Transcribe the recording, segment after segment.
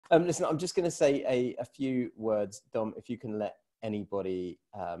Listen, I'm just going to say a few words, Dom, if you can let anybody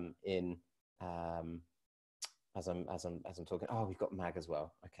in as I'm talking. Oh, we've got Mag as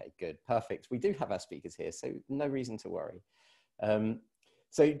well. Okay, good, perfect. We do have our speakers here, so no reason to worry.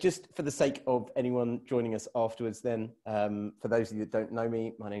 So just for the sake of anyone joining us afterwards then, for those of you that don't know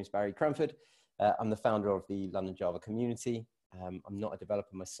me, my name is Barry Cranford. I'm the founder of the London Java community. I'm not a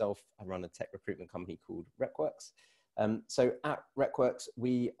developer myself. I run a tech recruitment company called RecWorks. So at RecWorks,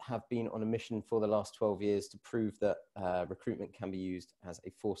 we have been on a mission for the last 12 years to prove that recruitment can be used as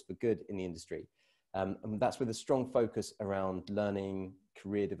a force for good in the industry. And that's with a strong focus around learning,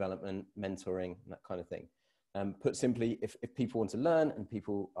 career development, mentoring, and that kind of thing. Put simply, if people want to learn and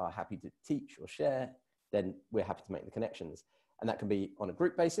people are happy to teach or share, then we're happy to make the connections. And that can be on a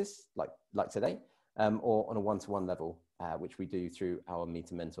group basis, like today, or on a one-to-one level, which we do through our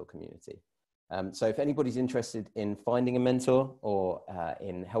Meet a Mentor community. So if anybody's interested in finding a mentor or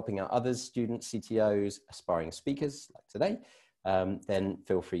in helping out others, students, CTOs, aspiring speakers like today, then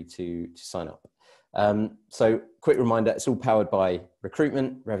feel free to sign up. So quick reminder, it's all powered by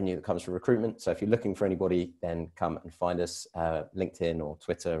recruitment, revenue that comes from recruitment. So if you're looking for anybody, then come and find us, LinkedIn or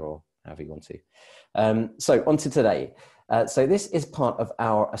Twitter or however you want to. So on to today. So this is part of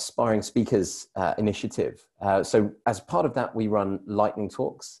our Aspiring Speakers initiative. So as part of that, we run lightning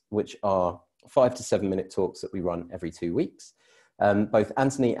talks, which are 5 to 7 minute talks that we run every 2 weeks. Both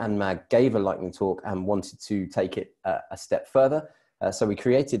Anthony and Mag gave a lightning talk and wanted to take it a step further. So we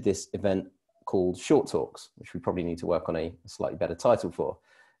created this event called Short Talks, which we probably need to work on a slightly better title for.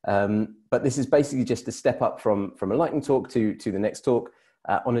 But this is basically just a step up from a lightning talk to the next talk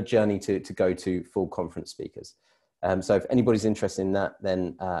on a journey to go to full conference speakers. So if anybody's interested in that,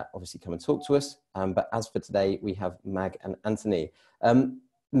 then obviously come and talk to us. But as for today, we have Mag and Anthony.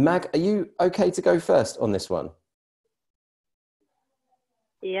 Mag, are you okay to go first on this one?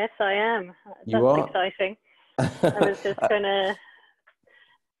 Yes, I am. You are? Exciting. I was just gonna.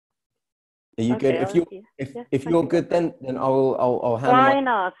 Are you good? If you're good, then I'll handle. Why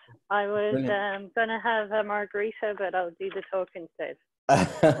not? I was gonna have a margarita, but I'll do the talk instead.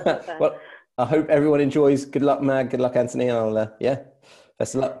 Well, I hope everyone enjoys. Good luck, Mag. Good luck, Anthony. And I'll yeah,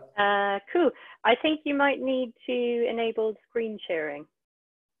 best of luck. Cool. I think you might need to enable screen sharing.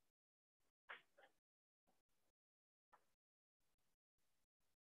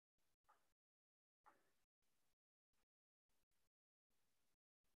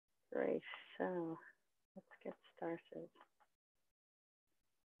 Great. So let's get started.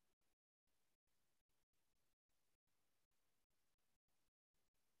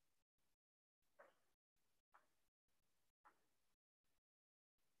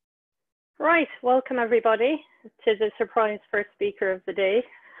 Right, welcome everybody to the surprise first speaker of the day.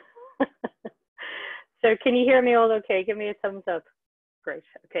 So can you hear me all okay? Give me a thumbs up. Great,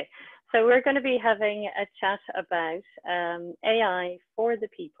 okay. So we're going to be having a chat about AI for the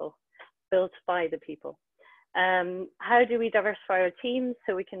people, built by the people. How do we diversify our teams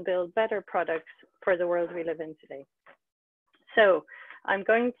so we can build better products for the world we live in today? So I'm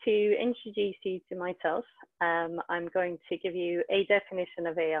going to introduce you to myself. I'm going to give you a definition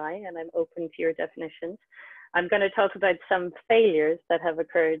of AI, and I'm open to your definitions. I'm going to talk about some failures that have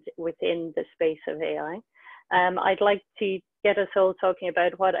occurred within the space of AI. I'd like to get us all talking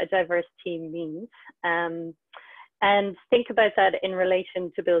about what a diverse team means, and think about that in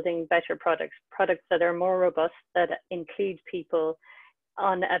relation to building better products that are more robust, that include people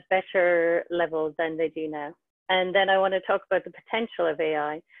on a better level than they do now. And then I want to talk about the potential of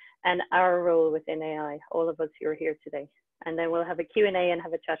AI and our role within AI, all of us who are here today. And then we'll have a Q&A and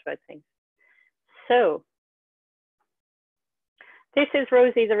have a chat about things. So this is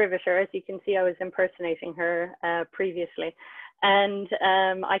Rosie the Riveter. As you can see, I was impersonating her previously. And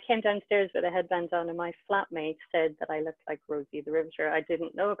I came downstairs with a headband on, and my flatmate said that I looked like Rosie the Riveter. I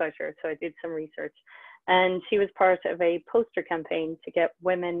didn't know about her, so I did some research. And she was part of a poster campaign to get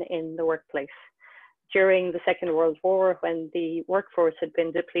women in the workplace during the Second World War, when the workforce had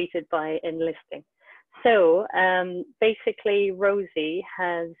been depleted by enlisting. So basically, Rosie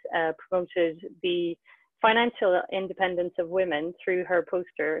has promoted the financial independence of women through her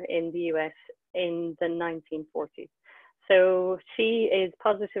poster in the US in the 1940s. So she is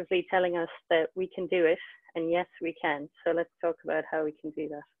positively telling us that we can do it, and yes, we can. So let's talk about how we can do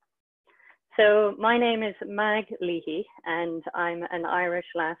that. So my name is Mag Leahy, and I'm an Irish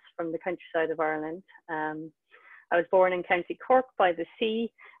lass from the countryside of Ireland. I was born in County Cork by the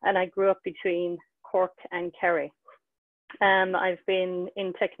sea, and I grew up between Cork and Kerry. I've been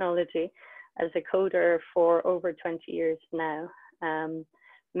in technology as a coder for over 20 years now,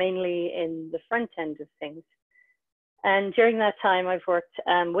 mainly in the front end of things. And during that time, I've worked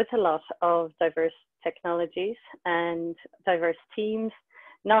with a lot of diverse technologies and diverse teams,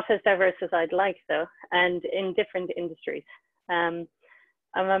 not as diverse as I'd like though, and in different industries. I'm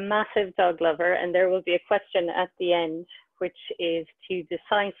a massive dog lover, and there will be a question at the end, which is to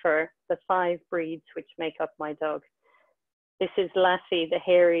decipher the 5 breeds which make up my dog. This is Lassie, the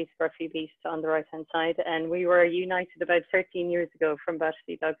hairy, scruffy beast on the right-hand side, and we were united about 13 years ago from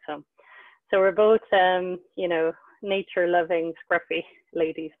Battersea Dogs Home. So we're both, you know, nature-loving, scruffy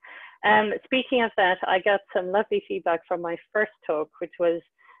ladies. Speaking of that, I got some lovely feedback from my first talk, which was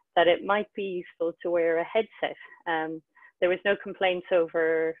that it might be useful to wear a headset. There was no complaints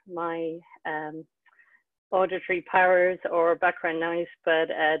over my auditory powers or background noise, but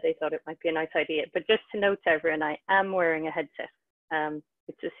they thought it might be a nice idea. But just to note to everyone, I am wearing a headset.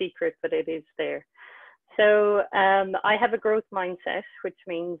 It's a secret, but it is there. So I have a growth mindset, which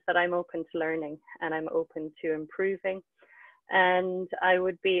means that I'm open to learning and I'm open to improving. And I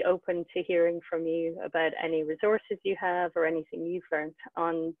would be open to hearing from you about any resources you have or anything you've learned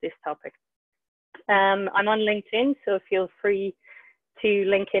on this topic. I'm on LinkedIn, so feel free to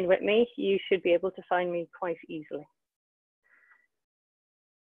link in with me. You should be able to find me quite easily.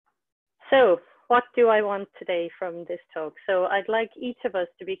 So what do I want today from this talk? So I'd like each of us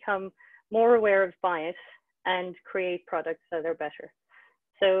to become more aware of bias and create products that are better.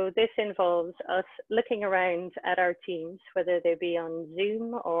 So this involves us looking around at our teams, whether they be on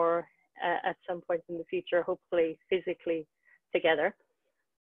Zoom or at some point in the future, hopefully physically together,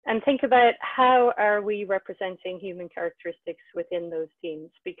 and think about how are we representing human characteristics within those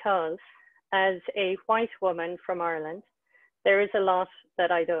teams? Because as a white woman from Ireland, there is a lot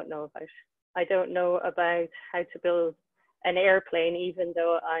that I don't know about. I don't know about how to build an airplane, even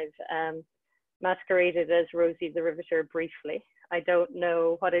though I've masqueraded as Rosie the Riveter briefly. I don't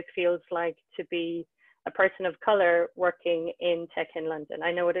know what it feels like to be a person of color working in tech in London.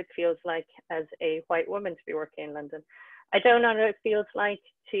 I know what it feels like as a white woman to be working in London. I don't know what it feels like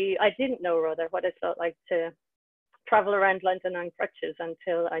I didn't know rather what it felt like to travel around London on crutches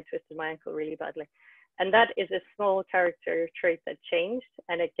until I twisted my ankle really badly. And that is a small character trait that changed,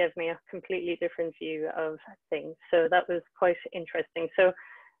 and it gave me a completely different view of things. So that was quite interesting. So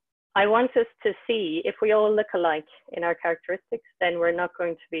I want us to see if we all look alike in our characteristics, then we're not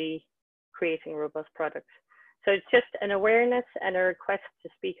going to be creating robust products. So it's just an awareness and a request to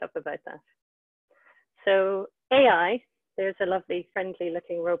speak up about that. So AI, there's a lovely friendly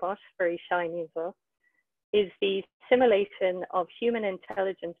looking robot, very shiny as well, is the simulation of human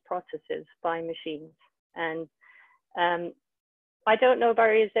intelligence processes by machines. And I don't know,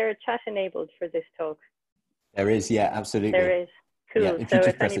 Barry, is there a chat enabled for this talk? There is, yeah, absolutely. There is. Cool. Yeah, if so you just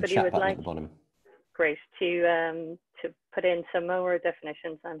if press the anybody chat would button like, at the bottom. Great, to put in some more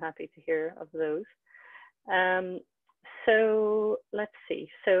definitions, I'm happy to hear of those. So let's see.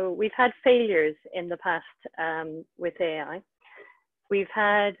 So we've had failures in the past with AI. We've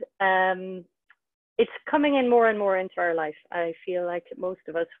had, it's coming in more and more into our life. I feel like most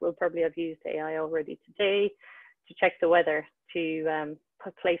of us will probably have used AI already today to check the weather, to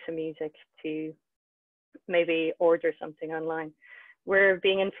play some music, to maybe order something online. We're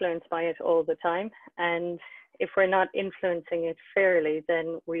being influenced by it all the time. And if we're not influencing it fairly,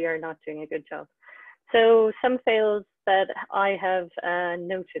 then we are not doing a good job. So some fails that I have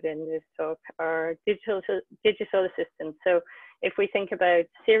noted in this talk are digital assistants. So if we think about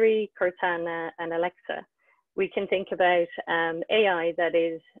Siri, Cortana, and Alexa, we can think about AI that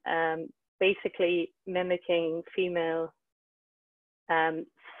is basically mimicking female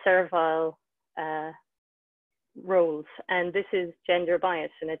servile roles. And this is gender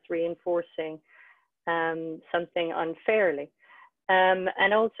bias, and it's reinforcing something unfairly.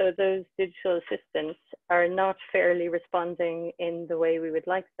 And also those digital assistants are not fairly responding in the way we would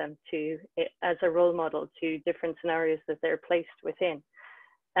like them to, as a role model to different scenarios that they're placed within.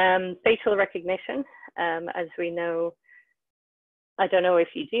 Facial recognition, as we know, I don't know if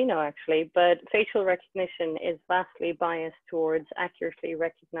you do know actually, but facial recognition is vastly biased towards accurately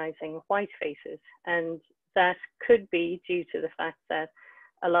recognizing white faces. And that could be due to the fact that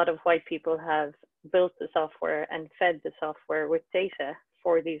a lot of white people have built the software and fed the software with data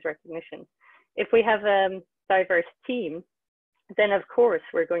for these recognitions. If we have a diverse team, then of course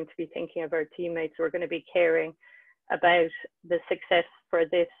we're going to be thinking of our teammates. We're going to be caring about the success for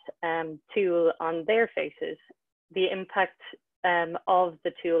this tool on their faces, the impact of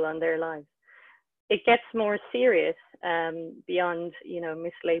the tool on their lives. It gets more serious beyond, you know,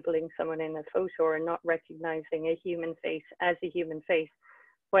 mislabeling someone in a photo or not recognizing a human face as a human face.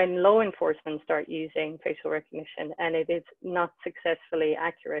 when law enforcement start using facial recognition and it is not successfully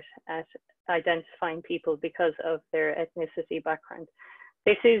accurate at identifying people because of their ethnicity background.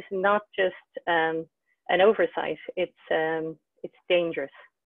 This is not just an oversight, it's dangerous.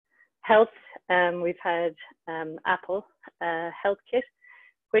 Health, we've had Apple Health Kit,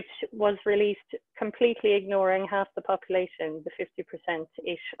 which was released completely ignoring half the population, the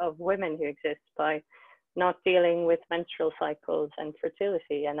 50%-ish of women who exist, by not dealing with menstrual cycles and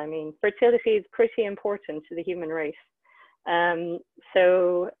fertility. And I mean, fertility is pretty important to the human race.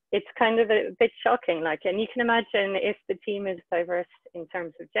 So it's kind of a bit shocking, like, and you can imagine if the team is diverse in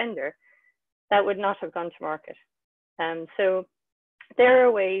terms of gender, that would not have gone to market. So there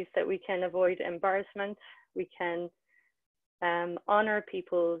are ways that we can avoid embarrassment, we can honor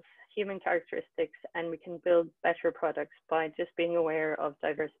people's human characteristics, and we can build better products by just being aware of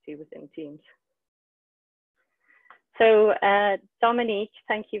diversity within teams. So Dominique,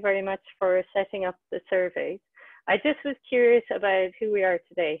 thank you very much for setting up the survey. I just was curious about who we are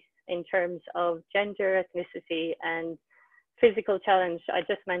today in terms of gender, ethnicity, and physical challenge. I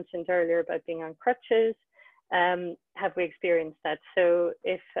just mentioned earlier about being on crutches. Have we experienced that? So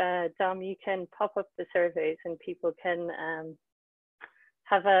if Dom, you can pop up the surveys and people can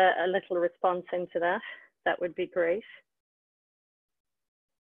have a little response into that, that would be great.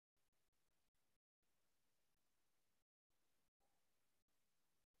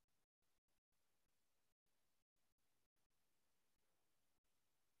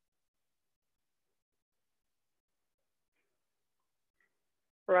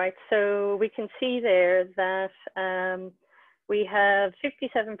 Right, so we can see there that we have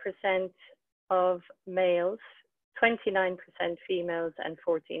 57% of males, 29% females, and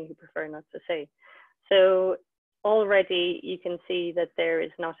 14 who prefer not to say. So already you can see that there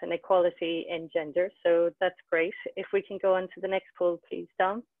is not an equality in gender, so that's great. If we can go on to the next poll, please,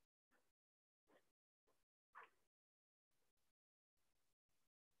 Dom.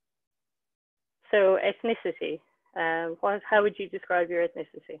 So ethnicity. How would you describe your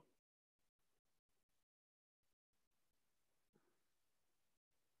ethnicity?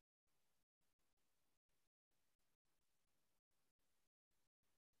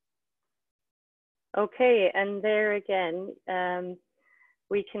 Okay, and there again,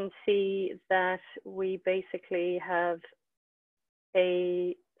 we can see that we basically have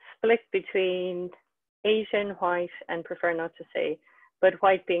a split between Asian, white, and prefer not to say, but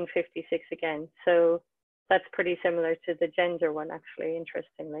white being 56 again. So that's pretty similar to the gender one, actually,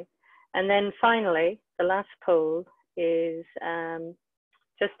 interestingly. And then finally, the last poll is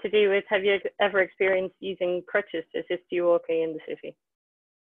just to do with, have you ever experienced using crutches to assist you walking in the city?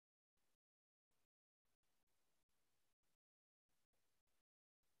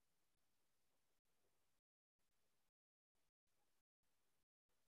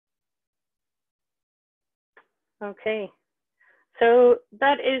 Okay, so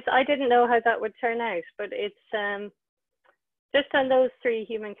that is, I didn't know how that would turn out, but it's just on those three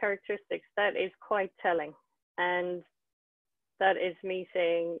human characteristics, that is quite telling. And that is me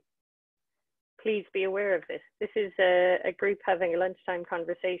saying, please be aware of this. This is a group having a lunchtime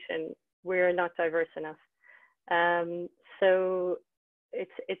conversation. We're not diverse enough. So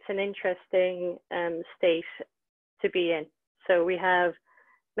it's an interesting state to be in. So we have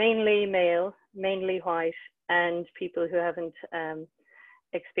mainly male, mainly white, and people who haven't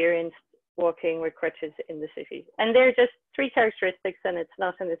experienced walking with crutches in the city. And they're just three characteristics, and it's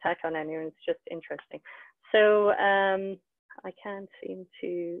not an attack on anyone, it's just interesting. So I can't seem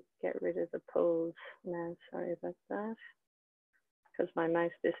to get rid of the polls now, sorry about that, because my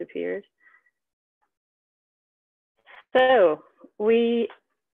mouse disappeared. So we're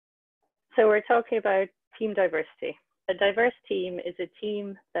talking about team diversity. A diverse team is a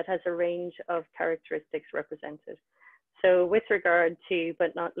team that has a range of characteristics represented. So with regard to,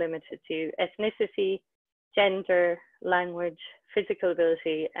 but not limited to, ethnicity, gender, language, physical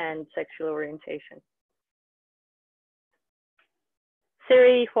ability, and sexual orientation.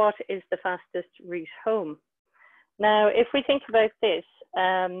 Siri, what is the fastest route home? Now, if we think about this,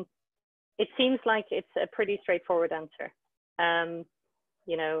 it seems like it's a pretty straightforward answer.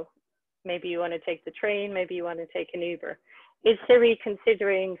 You know, maybe you want to take the train, maybe you want to take an Uber. Is Siri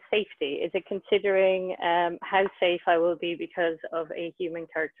considering safety? Is it considering how safe I will be because of a human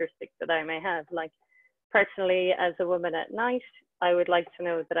characteristic that I may have? Like, personally, as a woman at night, I would like to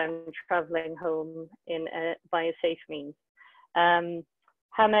know that I'm traveling home by a safe means.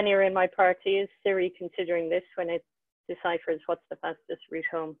 How many are in my party? Is Siri considering this when it deciphers what's the fastest route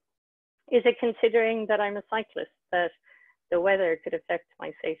home? Is it considering that I'm a cyclist, that the weather could affect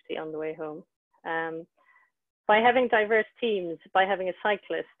my safety on the way home? by having diverse teams, by having a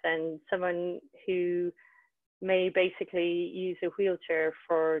cyclist and someone who may basically use a wheelchair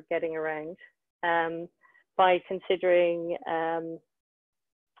for getting around, by considering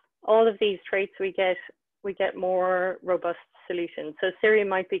all of these traits, we get more robust solutions. So Siri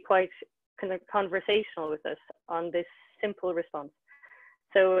might be quite kind of conversational with us on this simple response.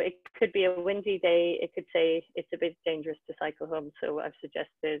 So it could be a windy day. It could say it's a bit dangerous to cycle home. So I've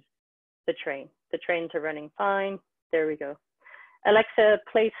suggested the train. The trains are running fine. There we go. Alexa,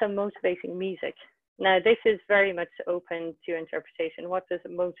 play some motivating music. Now this is very much open to interpretation. What does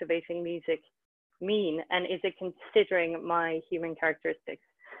motivating music mean? And is it considering my human characteristics?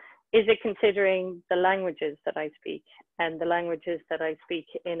 Is it considering the languages that I speak and the languages that I speak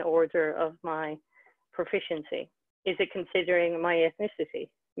in order of my proficiency? Is it considering my ethnicity?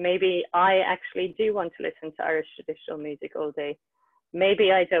 Maybe I actually do want to listen to Irish traditional music all day.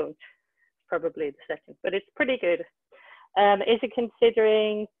 Maybe I don't, probably the second, but it's pretty good. Is it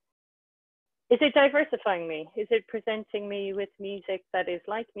considering, is it diversifying me? Is it presenting me with music that is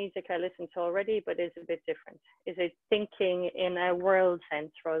like music I listen to already, but is a bit different? Is it thinking in a world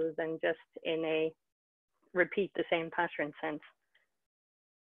sense rather than just in a repeat the same pattern sense?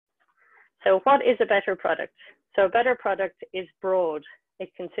 So what is a better product? So a better product is broad. It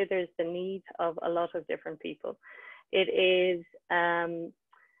considers the needs of a lot of different people. It is,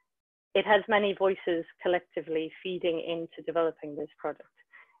 it has many voices collectively feeding into developing this product.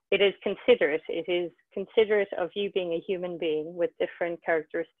 It is considerate. It is considerate of you being a human being with different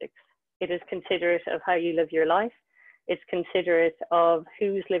characteristics. It is considerate of how you live your life. It's considerate of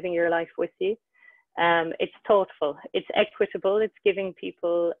who's living your life with you. It's thoughtful. It's equitable. It's giving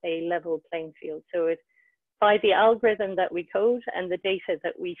people a level playing field. So it, by the algorithm that we code and the data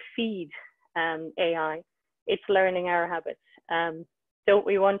that we feed AI, it's learning our habits. Don't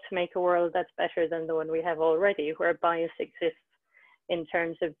we want to make a world that's better than the one we have already, where bias exists in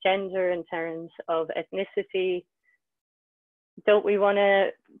terms of gender, in terms of ethnicity? Don't we want to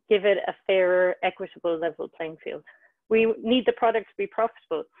give it a fairer, equitable level playing field? We need the product to be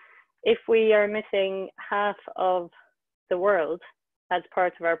profitable. If we are missing half of the world as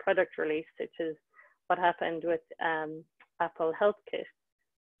part of our product release, which is what happened with Apple Health Kit,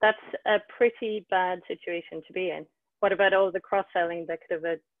 that's a pretty bad situation to be in. What about all the cross-selling that could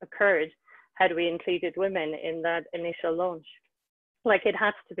have occurred had we included women in that initial launch? Like, it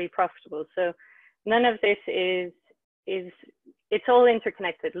has to be profitable. So none of this is it's all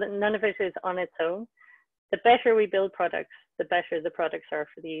interconnected. None of it is on its own. The better we build products, the better the products are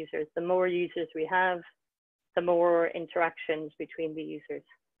for the users. The more users we have, the more interactions between the users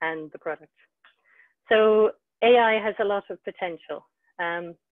and the product. So AI has a lot of potential.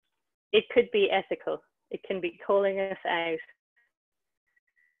 It could be ethical. It can be calling us out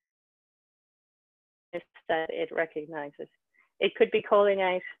that it recognizes. It could be calling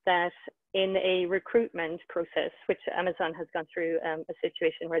out that in a recruitment process, which Amazon has gone through a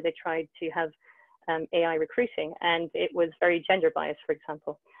situation where they tried to have AI recruiting and it was very gender biased, for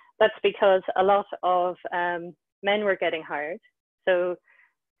example. That's because a lot of men were getting hired. So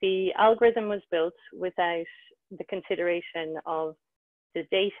the algorithm was built without the consideration of the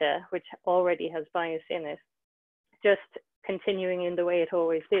data, which already has bias in it, just continuing in the way it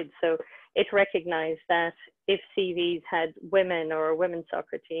always did. So it recognized that if CVs had women or a women's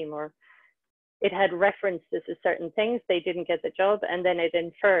soccer team, or it had references to certain things, they didn't get the job, and then it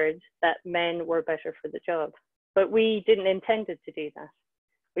inferred that men were better for the job. But we didn't intend it to do that.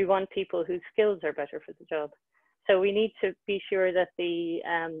 We want people whose skills are better for the job. So we need to be sure that the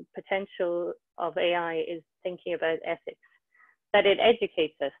potential of AI is thinking about ethics, that it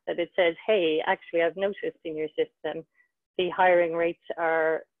educates us, that it says, hey, actually, I've noticed in your system, the hiring rates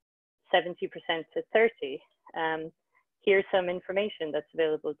are 70% to 30. Here's some information that's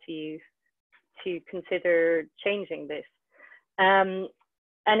available to you to consider changing this. And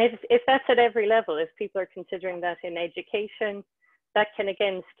if that's at every level, if people are considering that in education, that can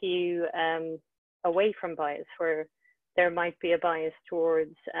again skew away from bias, where there might be a bias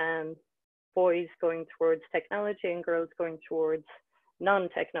towards boys going towards technology and girls going towards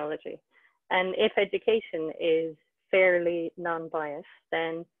non-technology. And if education is fairly non-biased,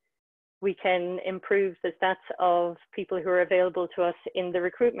 then we can improve the stats of people who are available to us in the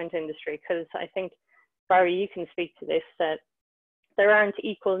recruitment industry. Because I think, Barry, you can speak to this, that there aren't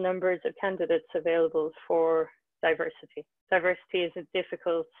equal numbers of candidates available for diversity. Diversity is a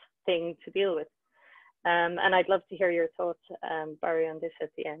difficult thing to deal with. And I'd love to hear your thoughts, Barry, on this at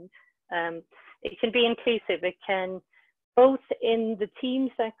the end. It can be inclusive. It can, both in the teams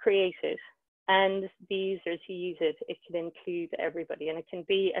that create it and the users who use it, it can include everybody, and it can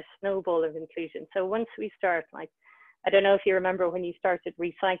be a snowball of inclusion. So once we start, like, I don't know if you remember when you started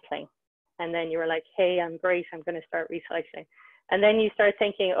recycling, and then you were like, hey, I'm great, I'm going to start recycling. And then you start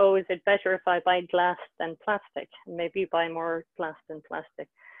thinking, oh, is it better if I buy glass than plastic? Maybe you buy more glass than plastic.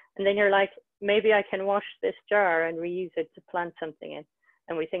 And then you're like, maybe I can wash this jar and reuse it to plant something in.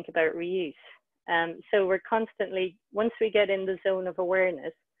 And we think about reuse. So we're constantly, once we get in the zone of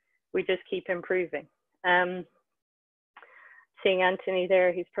awareness, we just keep improving. Seeing Anthony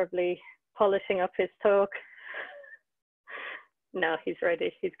there, he's probably polishing up his talk. No, he's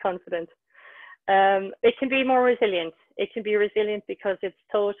ready, he's confident. It can be more resilient. It can be resilient because it's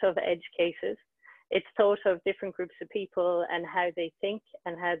thought of edge cases. It's thought of different groups of people and how they think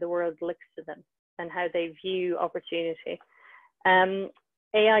and how the world looks to them and how they view opportunity.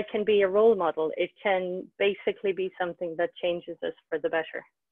 AI can be a role model. It can basically be something that changes us for the better.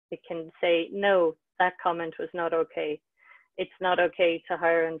 It can say, no, that comment was not okay. It's not okay to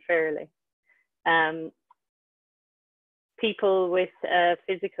hire unfairly. People with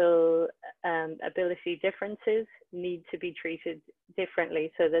physical ability differences need to be treated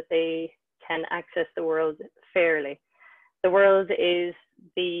differently so that they can access the world fairly. The world is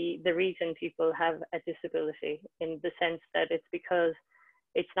the reason people have a disability, in the sense that it's because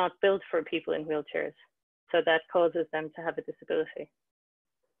it's not built for people in wheelchairs. So that causes them to have a disability.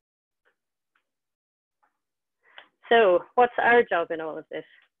 So what's our job in all of this?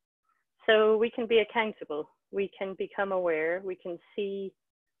 So we can be accountable. We can become aware. We can see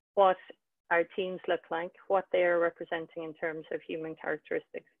what our teams look like, what they are representing in terms of human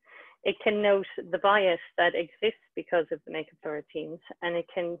characteristics. It can note the bias that exists because of the makeup of our teams, and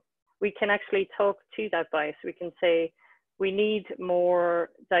we can actually talk to that bias. We can say, we need more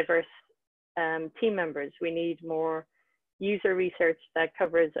diverse team members. We need more user research that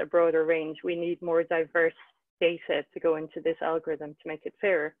covers a broader range. We need more diverse data to go into this algorithm to make it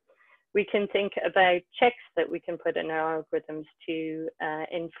fairer. We can think about checks that we can put in our algorithms to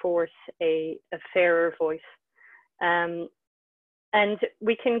enforce a fairer voice. And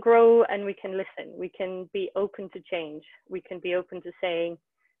we can grow and we can listen. We can be open to change. We can be open to saying,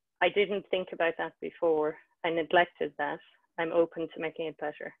 I didn't think about that before. I neglected that. I'm open to making it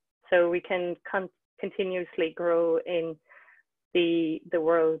better. So we can continuously grow in the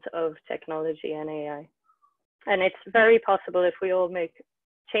world of technology and AI. And it's very possible if we all make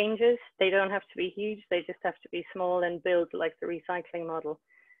changes. They don't have to be huge. They just have to be small and build like the recycling model.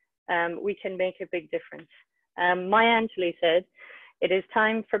 We can make a big difference. Maya Angelou said, it is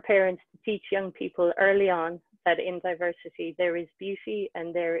time for parents to teach young people early on that in diversity, there is beauty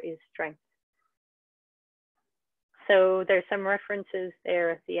and there is strength. So there's some references there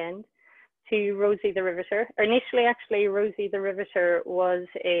at the end to Rosie the Riveter. Initially, actually, Rosie the Riveter was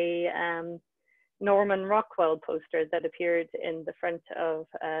a Norman Rockwell poster that appeared in the front of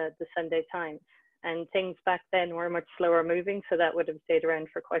the Sunday Times. And things back then were much slower moving, so that would have stayed around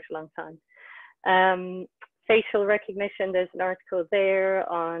for quite a long time. Facial recognition, there's an article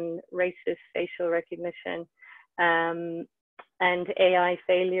there on racist facial recognition, and AI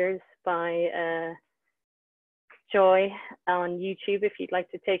failures by Joy on YouTube, if you'd like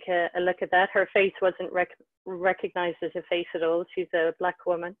to take a look at that. Her face wasn't recognized as a face at all. She's a Black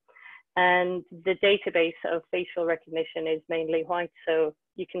woman. And the database of facial recognition is mainly white, so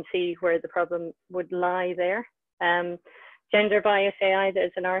you can see where the problem would lie there. Gender bias AI,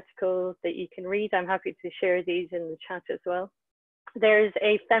 there's an article that you can read. I'm happy to share these in the chat as well. There's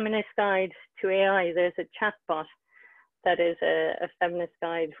a feminist guide to AI. There's a chatbot that is a feminist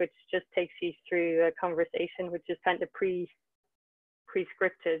guide, which just takes you through a conversation, which is kind of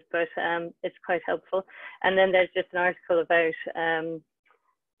pre-scripted, but it's quite helpful. And then there's just an article about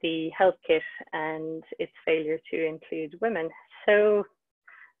the health kit and its failure to include women. So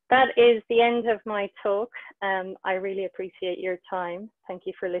that is the end of my talk. I really appreciate your time. Thank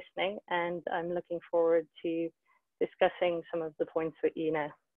you for listening, and I'm looking forward to discussing some of the points with you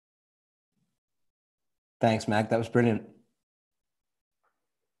now. Thanks, Mag. That was brilliant.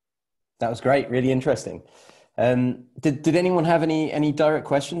 That was great. Really interesting. Did anyone have any direct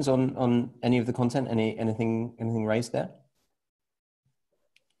questions on any of the content? Anything raised there?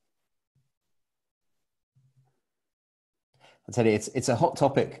 I'll tell you, it's a hot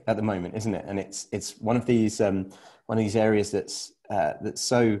topic at the moment, isn't it? And it's one of these areas that's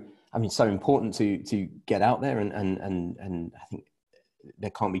so important to get out there, and I think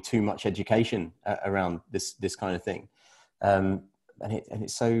there can't be too much education around this kind of thing, and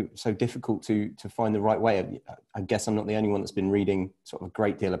it's so difficult to find the right way. I guess I'm not the only one that's been reading sort of a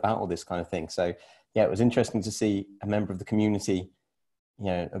great deal about all this kind of thing. So yeah, it was interesting to see a member of the community,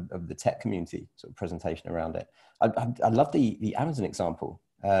 of the tech community sort of presentation around it. I love the Amazon example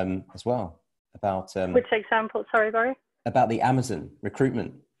as well about which example? Sorry, Barry. About the Amazon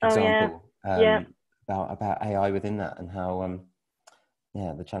recruitment example. About AI within that and how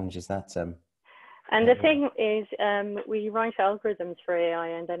the challenges that. And the thing is, we write algorithms for AI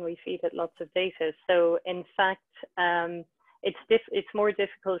and then we feed it lots of data. So in fact, it's more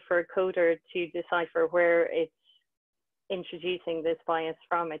difficult for a coder to decipher where it's introducing this bias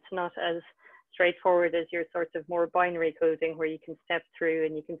from. It's not as straightforward as your sort of more binary coding where you can step through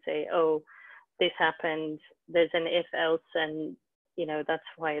and you can say, oh, this happened, there's an if else, and that's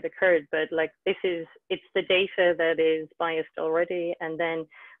why it occurred. But like it's the data that is biased already, and then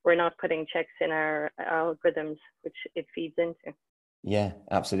we're not putting checks in our algorithms, which it feeds into. Yeah,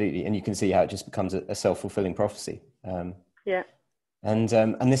 absolutely. And you can see how it just becomes a self-fulfilling prophecy. And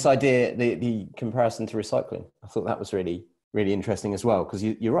this idea, the comparison to recycling, I thought that was really, really interesting as well, because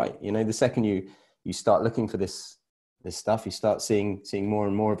you're right. The second you start looking for this stuff, you start seeing more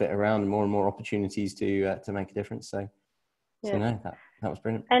and more of it around, and more opportunities to make a difference. So no, that was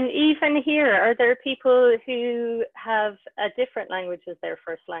brilliant. And even here, are there people who have a different language as their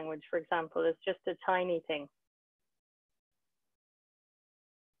first language, for example? It's just a tiny thing.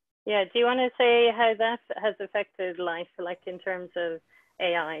 Yeah, do you want to say how that has affected life, like in terms of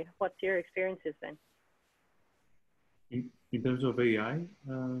AI? What's your experiences been? In terms of AI,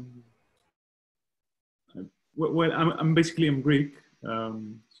 well, I'm Greek,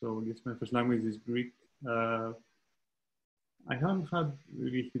 so I guess my first language is Greek. I haven't had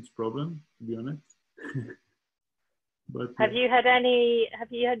really huge problem, to be honest. But have you had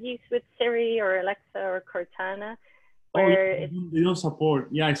use with Siri or Alexa or Cortana? Where they don't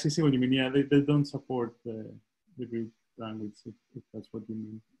support. Yeah, I see what you mean. Yeah, they don't support the Greek language, if that's what you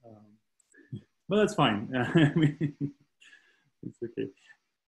mean. But that's fine. I mean, it's okay.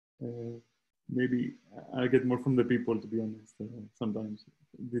 Maybe I get more from the people, to be honest. Sometimes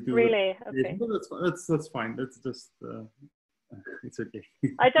they do. Really? Okay. But that's fine. That's just it's okay.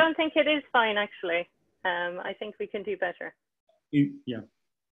 I don't think it is fine, actually. I think we can do better. In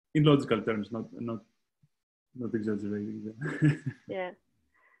logical terms, not exaggerating. Yeah.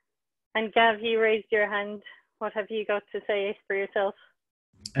 And Gav, you raised your hand. What have you got to say for yourself?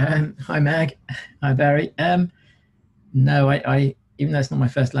 Hi, Mag. Hi, Barry. No, I even though it's not my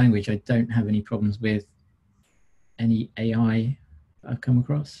first language, I don't have any problems with any AI I've come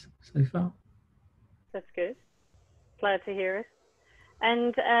across so far. That's good. Glad to hear it.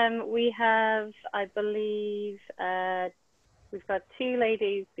 And we have, I believe, we've got two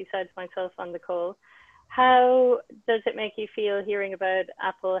ladies besides myself on the call. How does it make you feel hearing about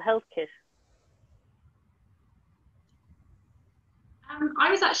Apple Health Kit?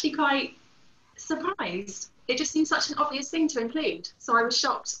 I was actually quite surprised. It just seems such an obvious thing to include. So I was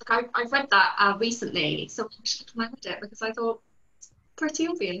shocked. Like I read that recently, so I was shocked when I read it because I thought it's pretty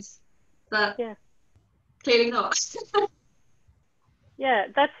obvious, but clearly not. Yeah,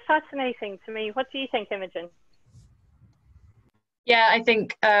 that's fascinating to me. What do you think, Imogen? Yeah, I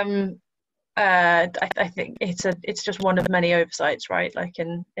think I think it's just one of many oversights, right? Like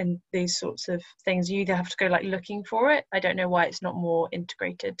in these sorts of things, you either have to go like looking for it. I don't know why it's not more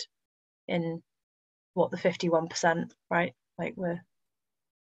integrated in the 51%, right? Like we're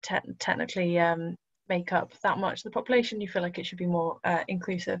technically make up that much of the population. You feel like it should be more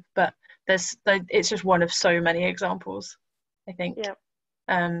inclusive, but it's just one of so many examples, I think. Yeah.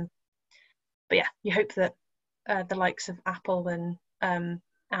 But yeah, you hope that the likes of Apple and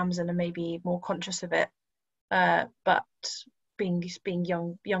Amazon are maybe more conscious of it, but being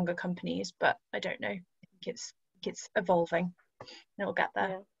younger companies. But I don't know. I think it's evolving. It'll get there.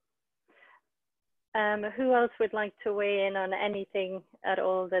 Yeah. Who else would like to weigh in on anything at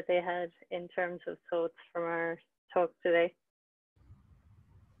all that they had in terms of thoughts from our talk today?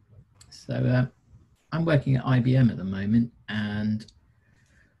 So I'm working at IBM at the moment, and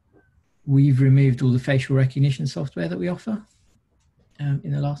we've removed all the facial recognition software that we offer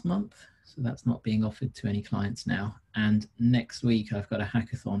in the last month. So that's not being offered to any clients now. And next week I've got a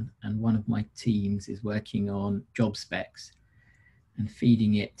hackathon, and one of my teams is working on job specs and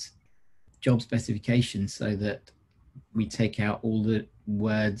feeding it job specifications so that we take out all the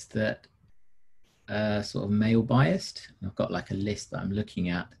words that are sort of male biased. I've got like a list that I'm looking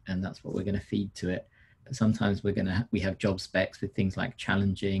at, and that's what we're going to feed to it. But sometimes we have job specs with things like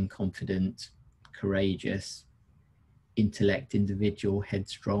challenging, confident, courageous, intellect, individual,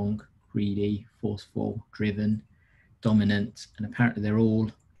 headstrong, greedy, forceful, driven, dominant, and apparently they're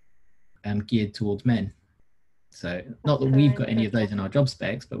all geared towards men. So not that we've got any of those in our job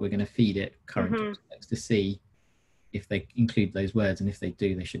specs, but we're going to feed it current job specs to see if they include those words, and if they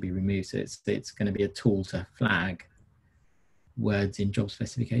do, they should be removed. So it's going to be a tool to flag words in job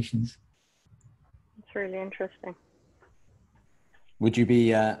specifications. It's really interesting. Would you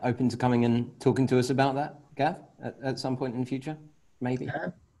be open to coming and talking to us about that, Gav, at some point in the future? Maybe.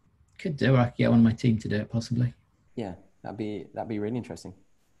 Could do. Or I could get one of my team to do it, possibly. Yeah, that'd be really interesting.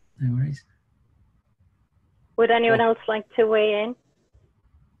 No worries. Would anyone else like to weigh in?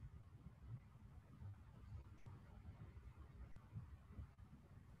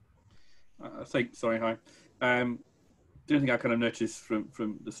 I think, sorry, hi. The only thing I kind of noticed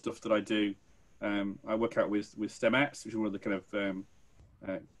from the stuff that I do, I work out with STEMATs, which is one of the kind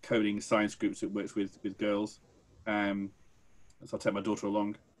of coding science groups that works with girls. So I'll take my daughter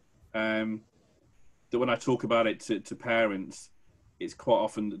along. That when I talk about it to parents, it's quite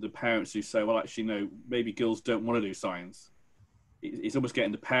often the parents who say, well, actually, no, maybe girls don't want to do science. It's almost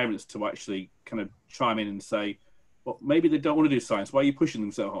getting the parents to actually kind of chime in and say, well, maybe they don't want to do science. Why are you pushing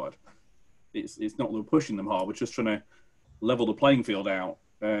them so hard? It's not that we're pushing them hard. We're just trying to level the playing field out.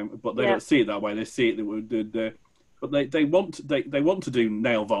 But they don't see it that way. They see it that but they want to do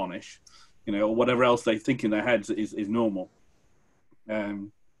nail varnish, you know, or whatever else they think in their heads is normal.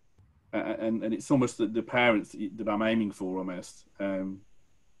 And it's almost the parents that I'm aiming for almost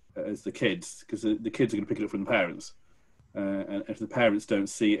as the kids, because the kids are going to pick it up from the parents. And if the parents don't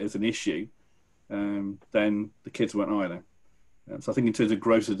see it as an issue, then the kids won't either. So I think in terms of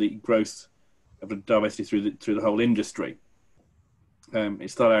growth of the diversity through the whole industry,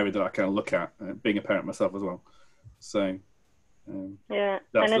 it's that area that I kind of look at, being a parent myself as well. So yeah,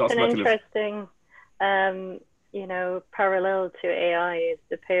 and it's an interesting, you know, parallel to AI is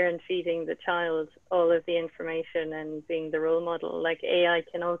the parent feeding the child all of the information and being the role model. Like AI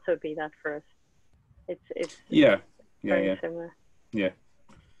can also be that for us. It's very similar. Yeah.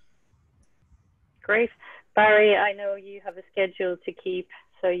 Great. Barry, I know you have a schedule to keep,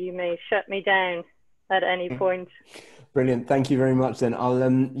 so you may shut me down at any point. Brilliant. Thank you very much then. I'll,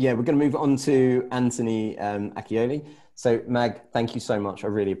 we're going to move on to Anthony Accioly. So Mag, thank you so much. I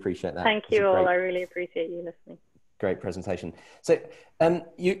really appreciate that. Thank you all. I really appreciate you listening. Great presentation. So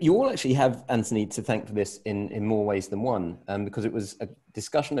you all actually have Anthony to thank for this in more ways than one, because it was a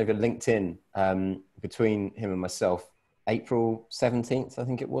discussion over LinkedIn between him and myself, April 17th, I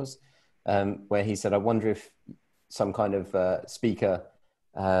think it was, where he said, I wonder if some kind of speaker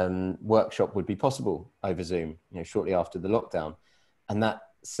workshop would be possible over Zoom, you know, shortly after the lockdown. And that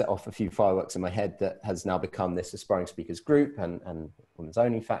set off a few fireworks in my head that has now become this aspiring speakers group and women's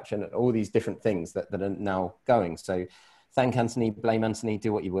only faction, and all these different things that are now going. So thank Anthony, blame Anthony,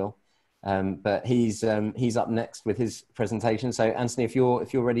 do what you will. But he's up next with his presentation. So Anthony, if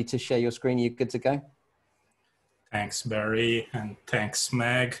you're ready to share your screen, you're good to go. Thanks, Barry, and thanks,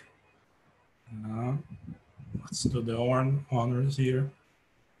 Meg. Let's do the honors here.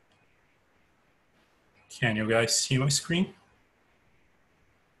 Can you guys see my screen?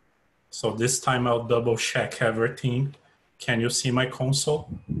 So this time I'll double check everything. Can you see my console?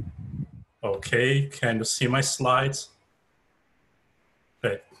 Okay, can you see my slides?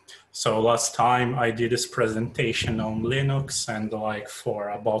 Okay. So last time I did this presentation on Linux, and like for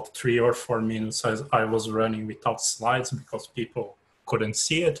about 3 or 4 minutes I was running without slides because people couldn't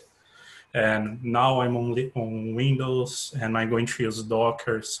see it. And now I'm only on Windows and I'm going to use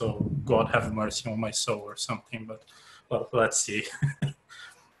Docker, so God have mercy on my soul or something, but well, let's see.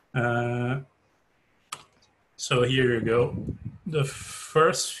 So here you go. The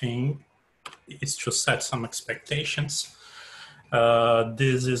first thing is to set some expectations.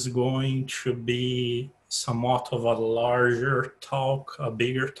 This is going to be somewhat of a larger talk, a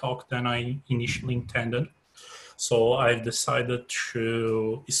bigger talk than I initially intended. So I've decided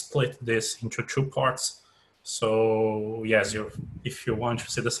to split this into 2 parts. So yes, if you want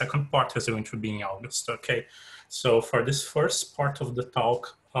to see the second part, it's going to be in August, okay? So for this first part of the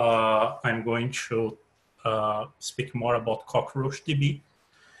talk, I'm going to speak more about CockroachDB.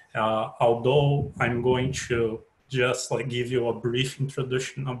 Although I'm going to just like give you a brief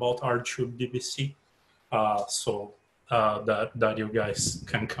introduction about R2DBC, so that you guys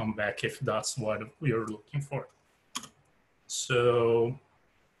can come back if that's what you're looking for. So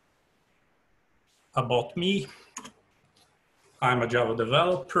about me, I'm a Java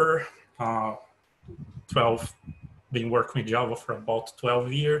developer, been working with Java for about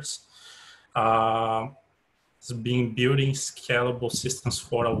 12 years. Been building scalable systems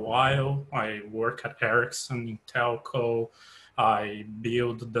for a while. I work at Ericsson in Telco. I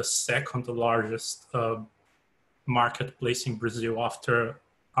build the second largest marketplace in Brazil after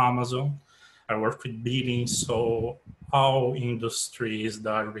Amazon. I work with bidding, so all industries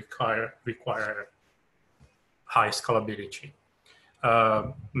that require high scalability.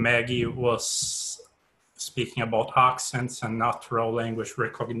 Maggie was speaking about accents and natural language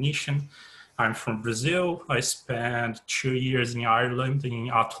recognition. I'm from Brazil. I spent 2 years in Ireland in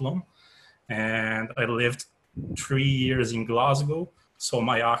Athlone, and I lived 3 years in Glasgow. So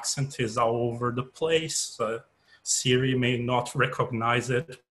my accent is all over the place. Siri may not recognize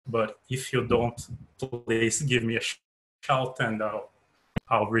it, but if you don't, please give me a shout and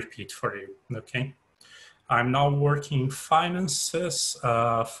I'll repeat for you, okay? I'm now working finances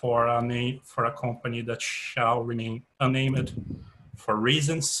for a company that shall remain unnamed for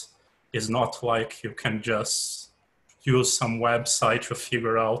reasons. It's not like you can just use some website to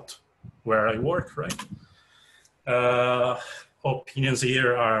figure out where I work, right? Opinions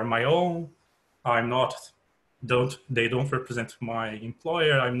here are my own. They don't represent my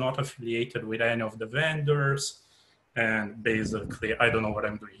employer. I'm not affiliated with any of the vendors. And basically, I don't know what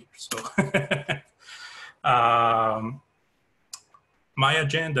I'm doing here. So my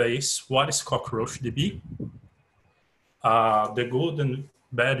agenda is, what is CockroachDB? The good and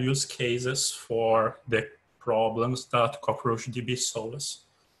bad use cases for the problems that CockroachDB solves,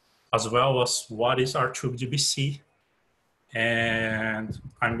 as well as what is R2DBC. And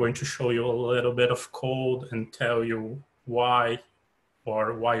I'm going to show you a little bit of code and tell you why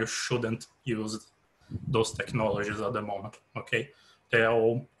you shouldn't use those technologies at the moment, okay? I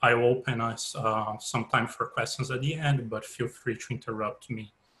will open us some time for questions at the end, but feel free to interrupt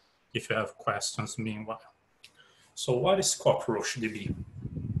me if you have questions meanwhile. So what is CockroachDB?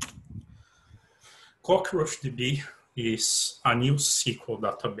 CockroachDB is a NewSQL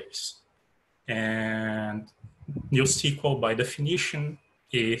database. And NewSQL, by definition,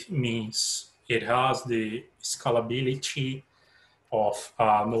 it means it has the scalability of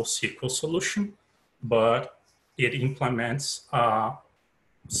a NoSQL solution, but it implements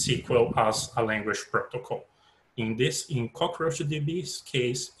SQL as a language protocol. In CockroachDB's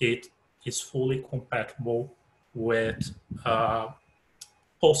case, it is fully compatible with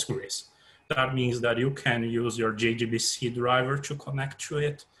Postgres. That means that you can use your JDBC driver to connect to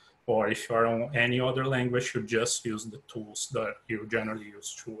it, or if you are on any other language, you just use the tools that you generally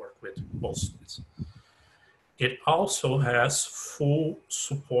use to work with Postgres. It also has full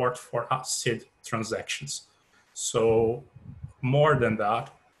support for ACID transactions. So more than that,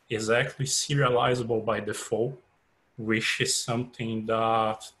 it's actually serializable by default, which is something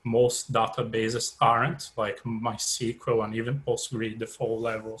that most databases aren't, like MySQL and even Postgres. Default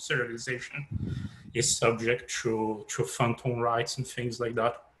level serialization is subject to phantom rights and things like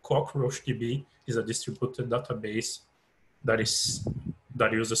that. CockroachDB is a distributed database that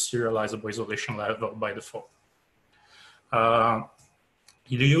uses serializable isolation level by default.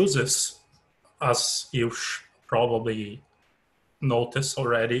 It uses, as you probably noticed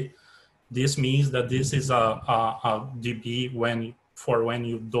already, this means that this is a DB for when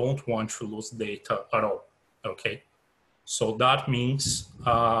you don't want to lose data at all, okay? So that means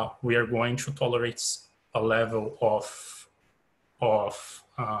we are going to tolerate a level of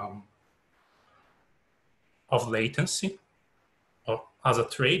latency as a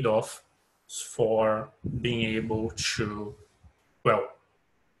trade-off for being able to, well,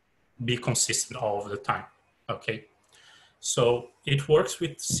 be consistent all of the time, okay? So it works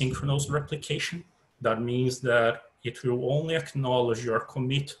with synchronous replication. That means that it will only acknowledge your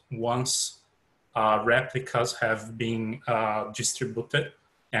commit once replicas have been distributed,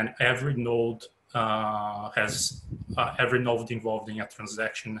 and every node involved in a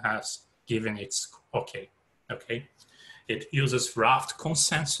transaction has given its okay. It uses raft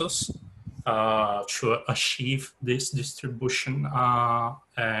consensus to achieve this distribution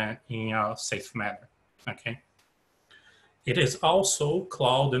in a safe manner, okay? It is also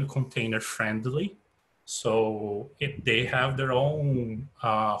cloud and container friendly. So they have their own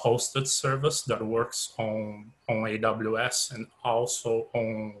hosted service that works on AWS and also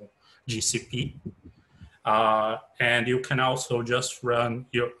on GCP. And you can also just run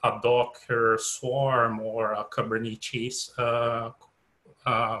a Docker Swarm or a Kubernetes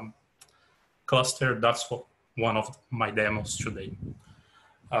cluster. That's one of my demos today.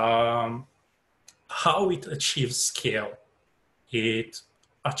 How it achieves scale? It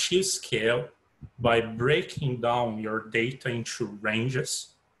achieves scale by breaking down your data into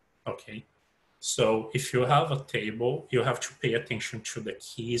ranges, okay? So if you have a table, you have to pay attention to the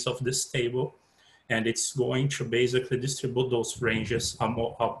keys of this table, and it's going to basically distribute those ranges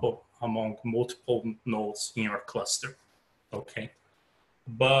among multiple nodes in your cluster, okay?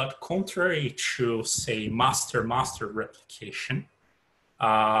 But contrary to, say, master-master replication,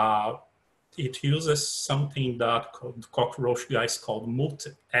 it uses something that the Cockroach guys called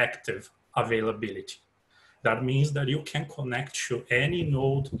multi-active availability. That means that you can connect to any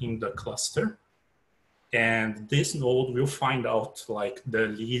node in the cluster, and this node will find out like the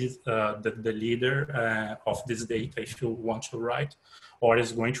leader of this data if you want to write, or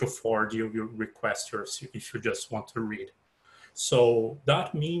is going to forward you your request if you just want to read. So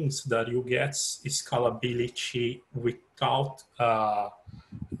that means that you get scalability without the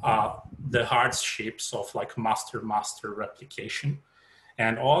hardships of like master-master replication.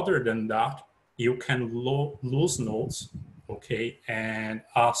 And other than that, you can lose nodes, okay? And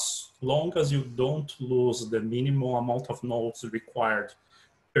as long as you don't lose the minimum amount of nodes required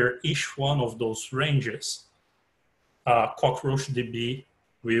per each one of those ranges, CockroachDB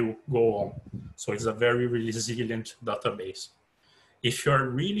will go on. So it's a very resilient database. If you're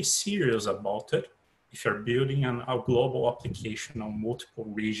really serious about it, if you're building a global application on multiple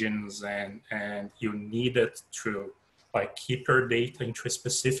regions and you need it to like keep your data into a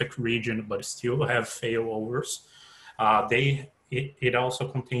specific region, but still have failovers, it also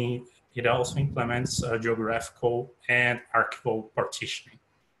implements geographical and archival partitioning.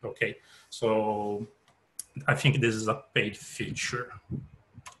 Okay, so I think this is a paid feature.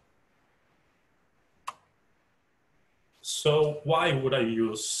 So why would I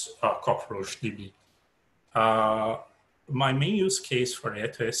use CockroachDB? My main use case for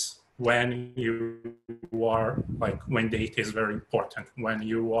it is when you are when data is very important, when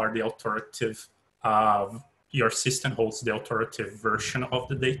you are the authoritative, your system holds the authoritative version of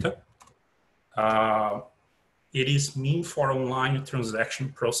the data. It is meant for online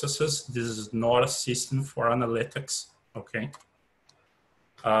transaction processes. This is not a system for analytics, okay?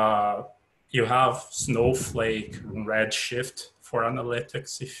 You have Snowflake, Redshift for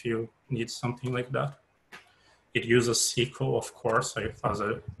analytics if you need something like that. It uses SQL, of course, as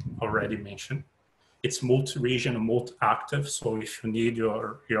I already mentioned. It's multi-region, multi-active, so if you need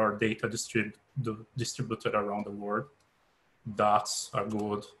your data distributed around the world, that's a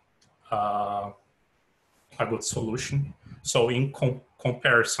good solution. So in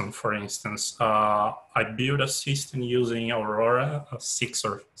comparison, for instance, I built a system using Aurora 6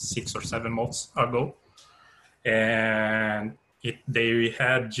 or 7 months ago, and they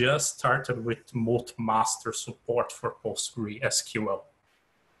had just started with multi-master support for PostgreSQL.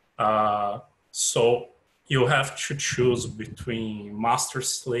 So you have to choose between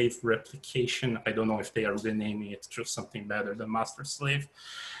master-slave replication. I don't know if they are renaming it to something better than master-slave,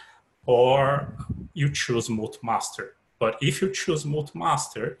 or you choose multi-master. But if you choose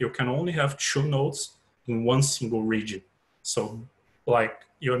multi-master, you can only have 2 nodes in one single region. So like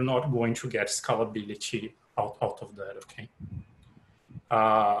you're not going to get scalability out of that, okay?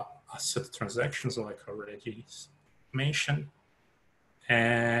 Asset transactions, like I already mentioned.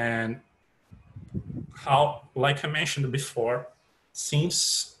 And like I mentioned before,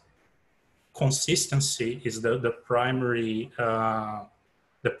 since consistency is the primary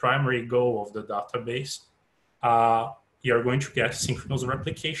goal of the database, you're going to get synchronous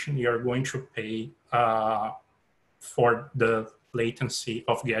replication. You're going to pay for the latency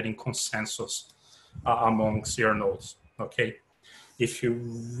of getting consensus amongst your nodes, okay? If you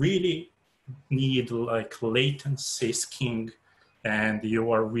really need like latency is king and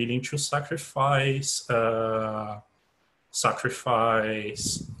you are willing to sacrifice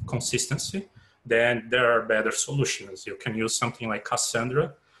consistency, then there are better solutions. You can use something like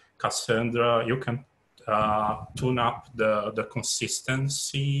Cassandra. Cassandra, you can tune up the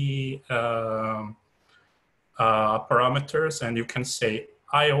consistency parameters, and you can say,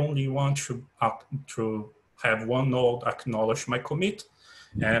 I only want to have one node acknowledge my commit,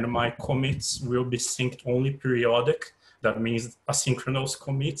 and my commits will be synced only periodic. That means asynchronous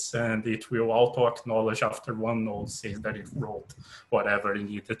commits, and it will auto-acknowledge after one node says that it wrote whatever it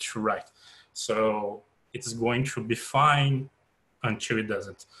needed to write. So it's going to be fine until it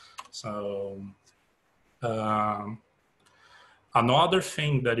doesn't. So another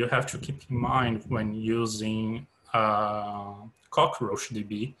thing that you have to keep in mind when using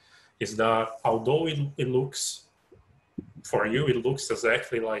CockroachDB is that although it looks, for you, it looks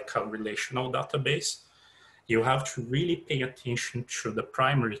exactly like a relational database, you have to really pay attention to the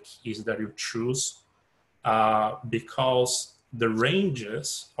primary keys that you choose because the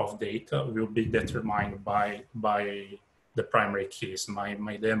ranges of data will be determined by the primary keys.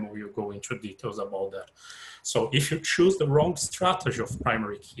 My demo will go into details about that. So if you choose the wrong strategy of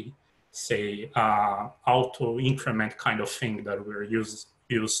primary key, say auto increment kind of thing that we're used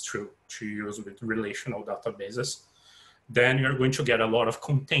to use with relational databases, then you're going to get a lot of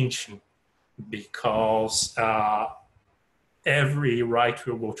contention because every write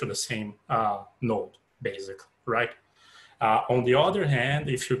will go to the same node, basically, right? On the other hand,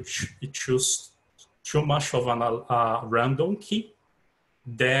 if you choose too much of a random key,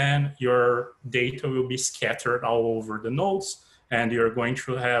 then your data will be scattered all over the nodes, and you're going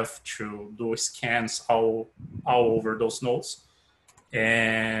to have to do scans all over those nodes.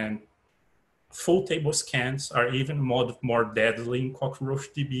 And full table scans are even more deadly in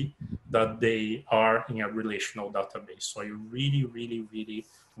CockroachDB than they are in a relational database. So you really, really, really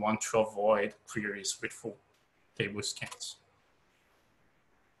want to avoid queries with full table scans.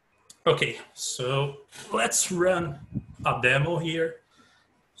 Okay, so let's run a demo here.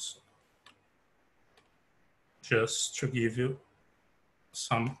 So just to give you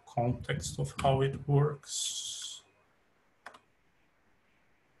some context of how it works.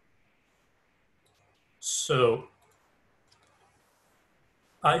 So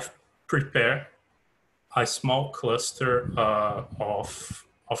I've prepared a small cluster of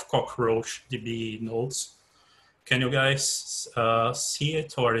CockroachDB nodes. Can you guys see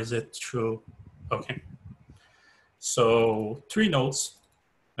it, or is it true? Okay. So 3 nodes,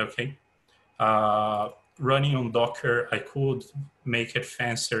 okay. Running on Docker, I could make it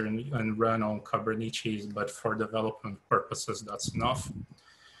fancier and run on Kubernetes, but for development purposes, that's enough.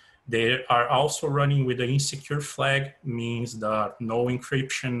 They are also running with the insecure flag, means that no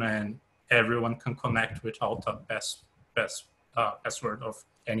encryption and everyone can connect without a password of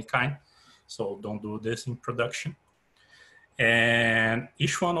any kind. So don't do this in production. And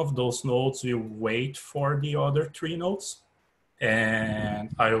each one of those nodes will wait for the other 3 nodes.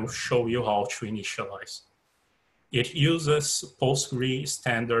 And I will show you how to initialize. It uses Postgre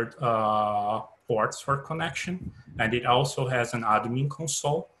standard ports for connection, and it also has an admin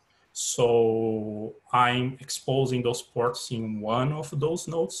console. So I'm exposing those ports in one of those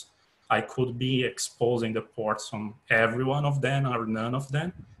nodes. I could be exposing the ports on every one of them or none of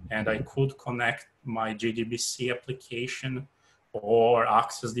them, and I could connect my JDBC application or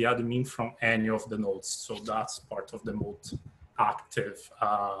access the admin from any of the nodes. So that's part of the multi-active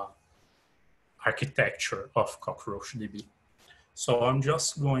architecture of CockroachDB. So I'm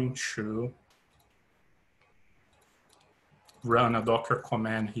just going to run a Docker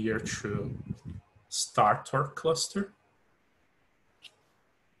command here to start our cluster.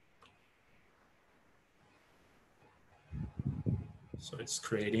 So it's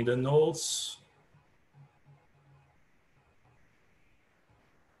creating the nodes.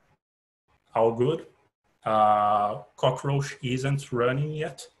 All good. Cockroach isn't running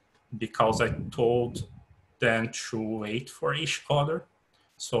yet because I told them to wait for each other.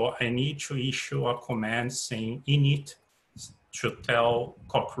 So I need to issue a command saying init to tell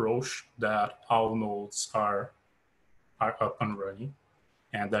Cockroach that all nodes are up and running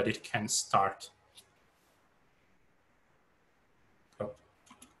and that it can start.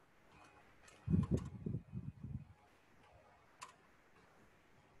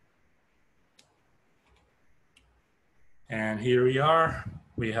 And here we are.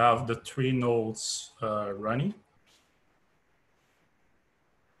 We have the 3 nodes running.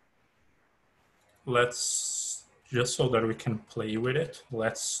 Let's, just so that we can play with it,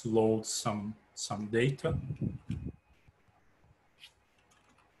 let's load some data.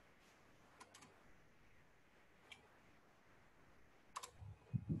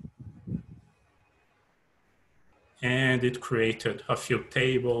 And it created a few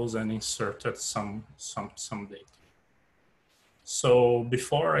tables and inserted some data. So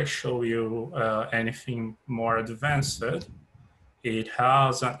before I show you anything more advanced, it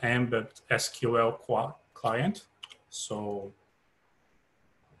has an embedded SQL client. So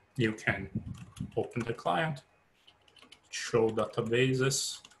you can open the client, show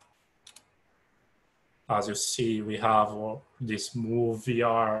databases. As you see, we have this move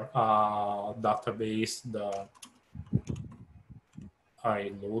VR database that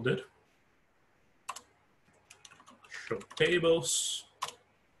I loaded. Show tables.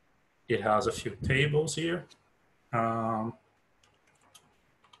 It has a few tables here.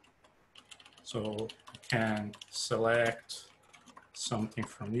 So you can select something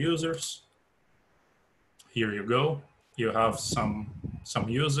from users. Here you go. You have some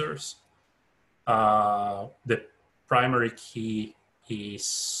users. The primary key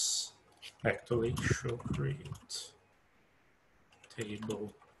is actually should create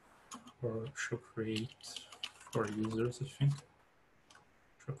table or should create for users, I think.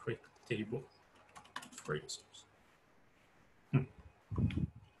 Should create table for users.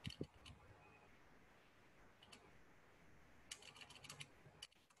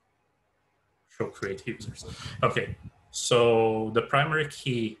 Should create users. Okay, so the primary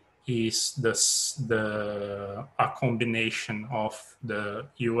key is a combination of the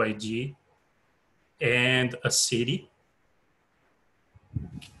UID and a city.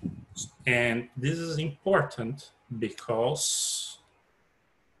 And this is important because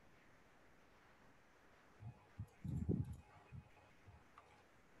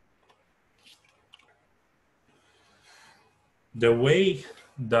the way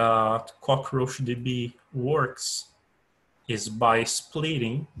that CockroachDB works is by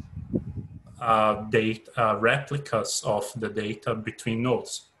splitting replicas of the data between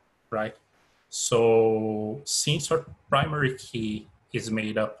nodes, right? So since our primary key is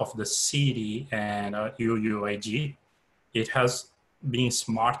made up of the city and UUID, it has been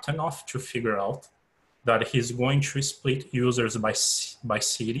smart enough to figure out that he's going to split users by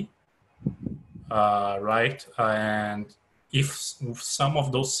city, right? And if some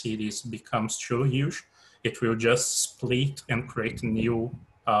of those cities becomes too huge, it will just split and create new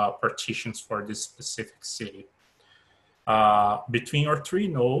partitions for this specific city. Between our three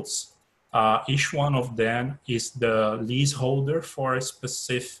nodes, each one of them is the leaseholder for a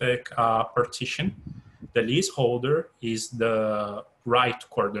specific partition. The leaseholder is the write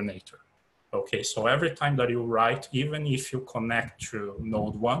coordinator. Okay, so every time that you write, even if you connect to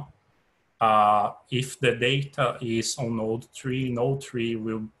node 1, if the data is on node 3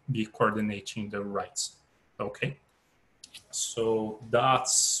 will be coordinating the writes. Okay, so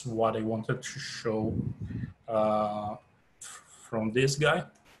that's what I wanted to show from this guy.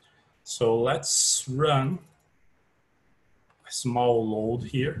 So let's run a small load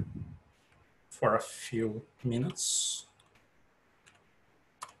here for a few minutes.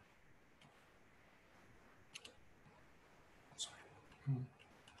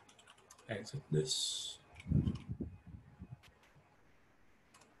 Exit this.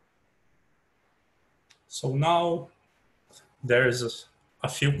 So now there's a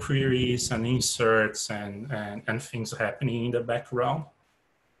few queries and inserts and things happening in the background.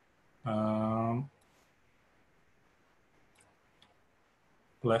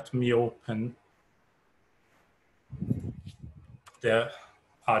 Let me open the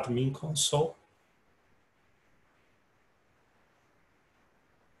admin console.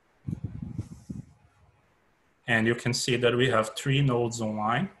 And you can see that we have 3 nodes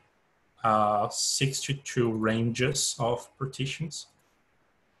online, 62 ranges of partitions.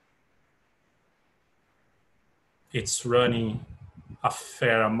 It's running a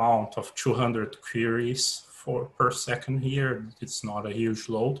fair amount of 200 queries per second here. It's not a huge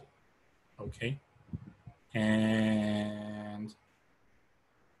load, okay? And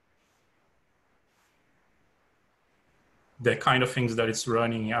the kind of things that it's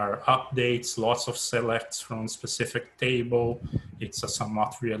running are updates, lots of selects from specific table. It's a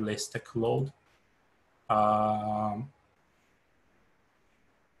somewhat realistic load.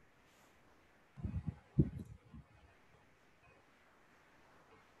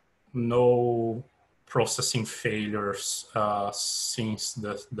 No processing failures since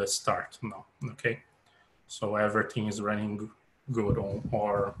the start, no, okay? So everything is running good on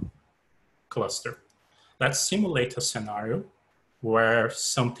our cluster. Let's simulate a scenario where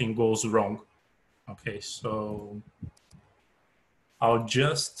something goes wrong. Okay, so I'll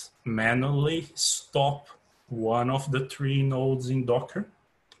just manually stop one of the 3 nodes in Docker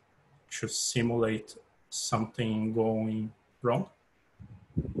to simulate something going wrong.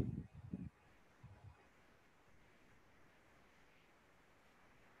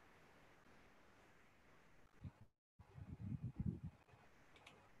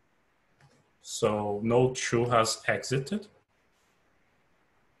 So node 2 has exited.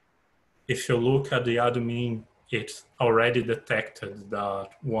 If you look at the admin, it already detected that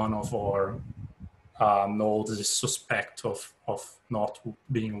one of our nodes is suspect of not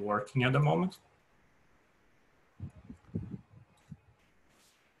being working at the moment.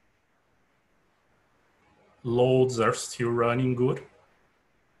 Loads are still running good.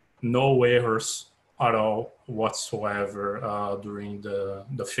 No errors at all whatsoever during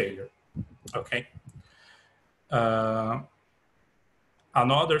the failure, okay?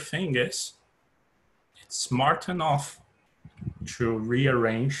 Another thing is, it's smart enough to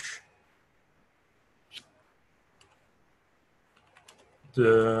rearrange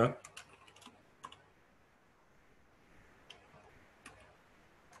the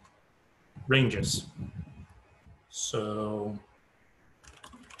ranges. So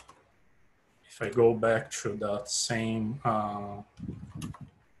if I go back to that same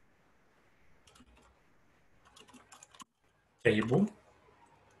table,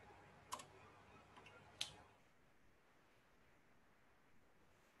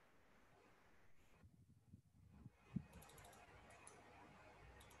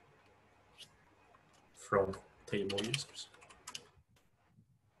 from table users.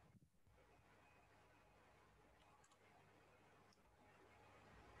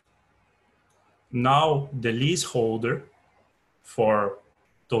 now the leaseholder for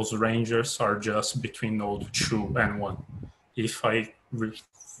those ranges are just between node 2 and 1. If I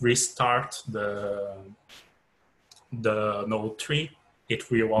restart the node 3, it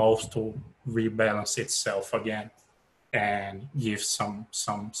will also rebalance itself again and give some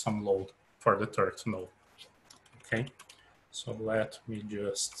load for the third node. Okay, so let me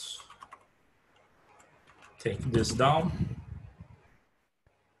just take this down.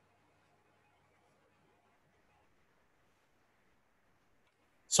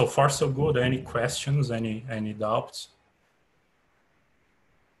 So far, so good. Any questions? Any doubts?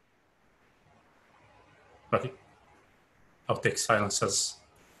 Okay, I'll take silence as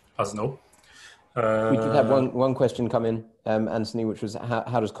no. We did have one question come in, Anthony, which was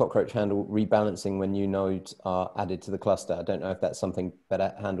how does Cockroach handle rebalancing when new nodes are added to the cluster? I don't know if that's something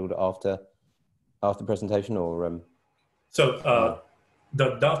better handled after presentation or.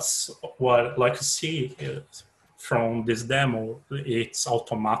 That's what, like you see from this demo, it's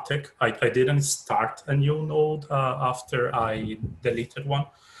automatic. I didn't start a new node after I deleted one,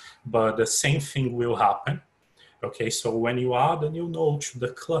 but the same thing will happen. Okay, so when you add a new node to the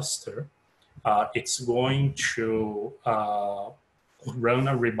cluster, it's going to run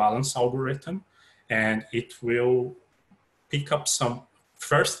a rebalance algorithm, and it will pick up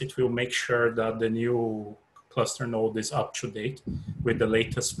first it will make sure that the new cluster node is up to date with the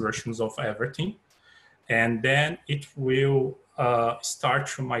latest versions of everything. And then it will start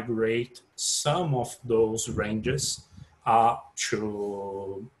to migrate some of those ranges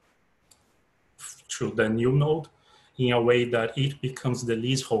to the new node in a way that it becomes the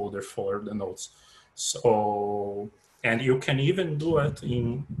leaseholder for the nodes. So, and you can even do it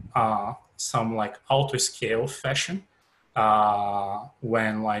in some like auto-scale fashion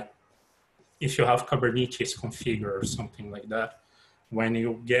when like, if you have Kubernetes configured or something like that, when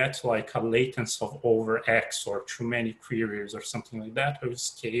you get like a latency of over X or too many queries or something like that, you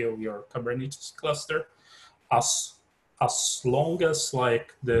scale your Kubernetes cluster as long as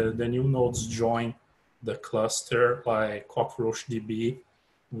like the new nodes join the cluster, like CockroachDB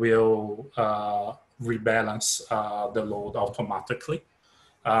will rebalance the load automatically.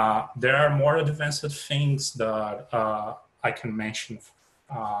 There are more advanced things that I can mention.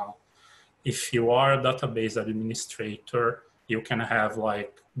 If you are a database administrator, you can have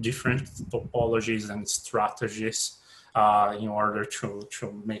like different topologies and strategies in order to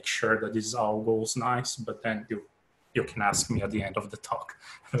make sure that this all goes nice, but then you can ask me at the end of the talk,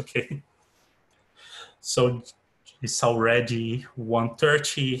 okay? So it's already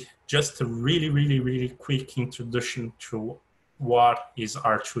 1:30. Just a really quick introduction to what is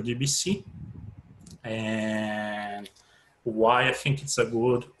R2DBC and why I think it's a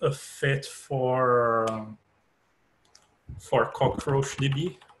good fit for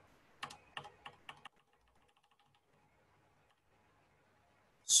CockroachDB.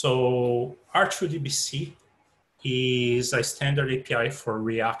 So R2DBC is a standard API for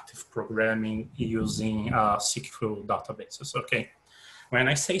reactive programming using SQL databases, okay? When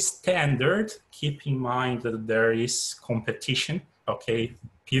I say standard, keep in mind that there is competition, okay?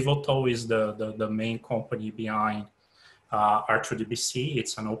 Pivotal is the main company behind R2DBC.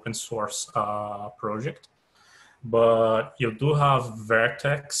 It's an open source project, but you do have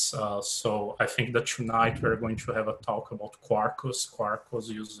Vertex. So I think that tonight we're going to have a talk about Quarkus. Quarkus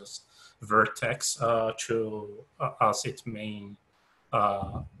uses Vertex as its main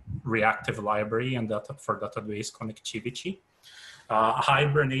reactive library and for database connectivity.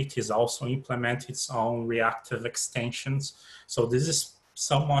 Hibernate is also implementing its own reactive extensions. So this is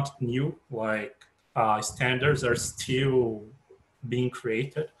somewhat new, like standards are still being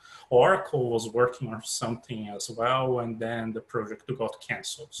created. Oracle was working on something as well, and then the project got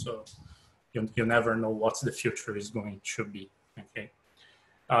canceled. So you never know what the future is going to be, okay?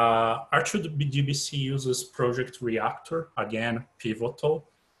 R2DBC uses Project Reactor, again, Pivotal.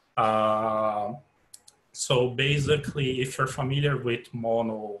 So basically, if you're familiar with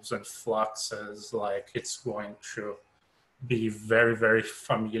monos and fluxes, like it's going to be very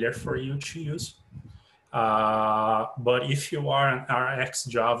familiar for you to use. But if you are an RX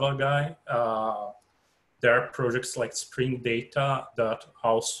Java guy, there are projects like Spring Data that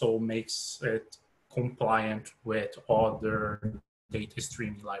also makes it compliant with other data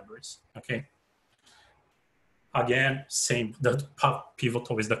streaming libraries, okay? Again, same, the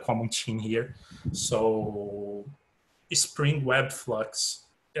Pivotal is the common theme here. So Spring Web Flux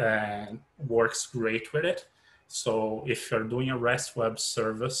works great with it. So if you're doing a REST web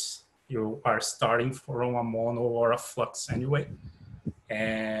service, you are starting from a mono or a flux anyway,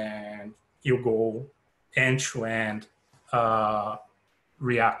 and you go end-to-end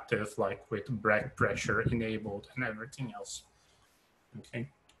reactive, like with back pressure enabled and everything else. Okay.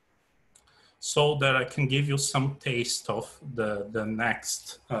 So that I can give you some taste of the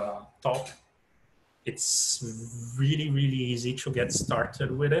next talk. It's really, really easy to get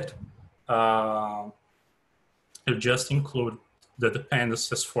started with it. You just include the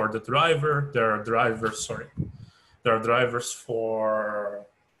dependencies for the driver. There are drivers for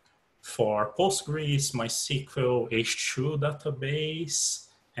Postgres, MySQL, H2 database,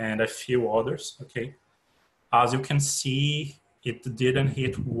 and a few others, okay? As you can see, it didn't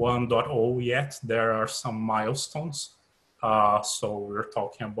hit 1.0 yet. There are some milestones. So we're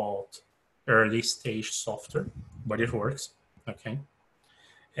talking about early stage software, but it works, okay?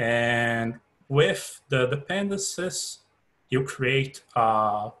 And with the dependencies, you create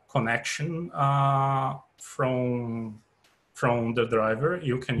a connection from the driver.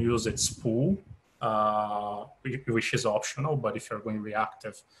 You can use its pool, which is optional, but if you're going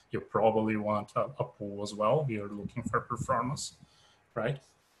reactive, you probably want a pool as well. You're looking for performance, right?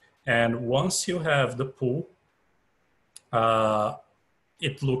 And once you have the pool,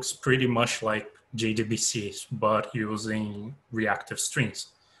 it looks pretty much like JDBC, but using reactive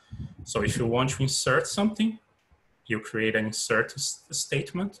strings. So if you want to insert something, you create an insert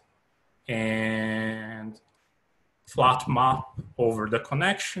statement and flat map over the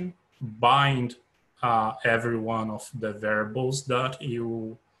connection, bind every one of the variables that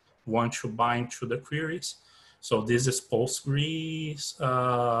you want to bind to the queries. So this is Postgres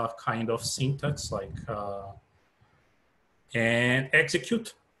kind of syntax, like, and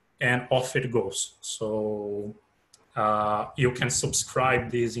execute, and off it goes. So you can subscribe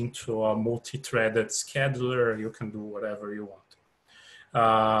this into a multi-threaded scheduler. You can do whatever you want.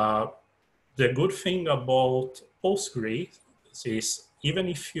 The good thing about Postgres is even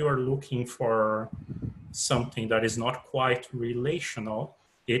if you are looking for something that is not quite relational,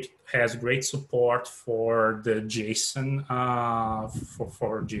 it has great support for the JSON,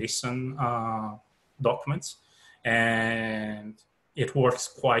 for JSON documents. And it works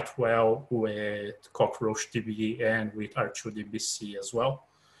quite well with CockroachDB and with R2DBC as well.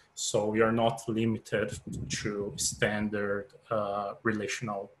 So we are not limited to standard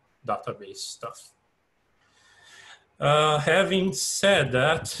relational database stuff. Having said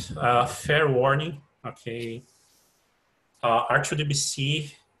that, fair warning, okay,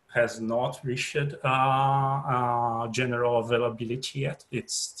 R2DBC has not reached general availability yet.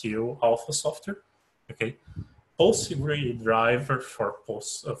 It's still alpha software, okay. Postgres driver for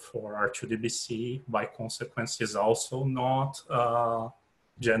R2DBC, by consequence, is also not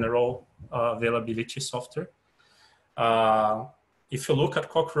general availability software. If you look at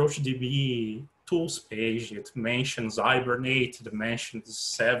CockroachDB tools page, it mentions Hibernate, it mentions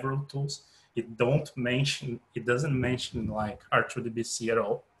several tools. It doesn't mention like R2DBC at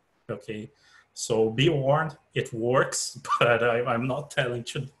all, okay? So be warned, it works, but I'm not telling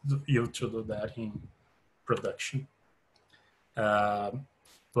you to do that in production.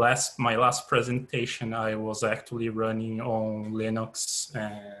 My last presentation, I was actually running on Linux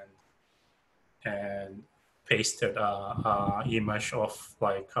and pasted a image of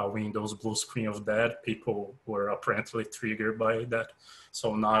like a Windows blue screen of that. People were apparently triggered by that.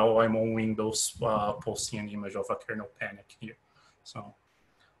 So now I'm on Windows posting an image of a kernel panic here. So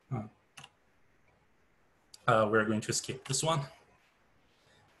we're going to skip this one.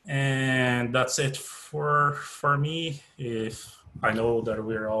 And that's it for me. If I know that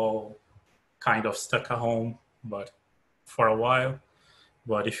we're all kind of stuck at home, but for a while.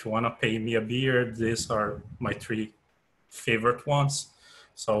 But if you want to pay me a beer, these are my 3 favorite ones.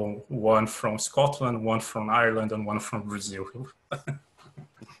 So one from Scotland, one from Ireland, and one from Brazil.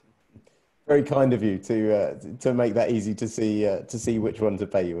 Very kind of you to make that easy to see which one to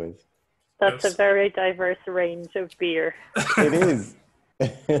pay you with. That's a very diverse range of beer. It is.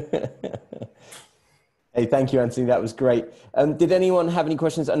 Hey, thank you, Anthony. That was great. Did anyone have any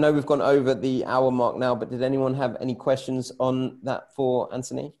questions? I know we've gone over the hour mark now, but did anyone have any questions on that for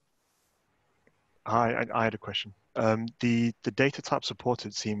Anthony? Hi, I had a question. The data type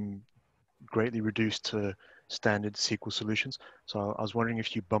supported seem greatly reduced to standard SQL solutions. So I was wondering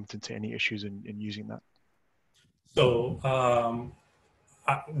if you bumped into any issues in using that. So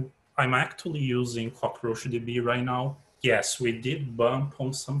I'm actually using CockroachDB right now. Yes, we did bump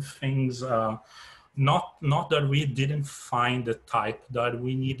on some things. Not that we didn't find the type that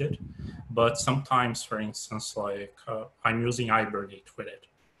we needed, but sometimes, for instance, like I'm using Hibernate with it.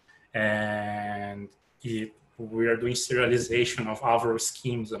 And we are doing serialization of Avro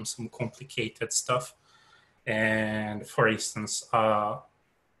schemes and some complicated stuff. And for instance,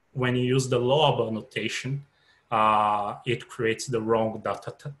 when you use the lob annotation, it creates the wrong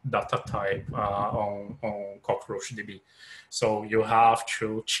data type on CockroachDB. So you have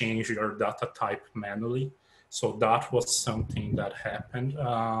to change your data type manually. So that was something that happened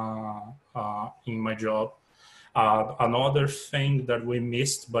in my job. Another thing that we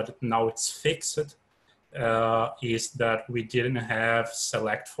missed, but now it's fixed, is that we didn't have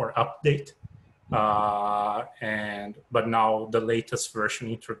select for update. But now the latest version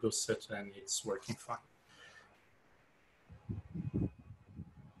introduced it and it's working fine.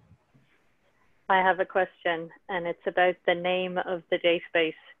 I have a question, and it's about the name of the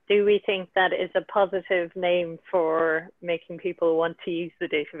database. Do we think that is a positive name for making people want to use the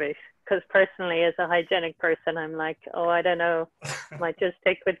database? Because personally, as a hygienic person, I'm like, oh, I don't know, might just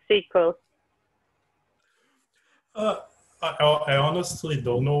stick with SQL. I honestly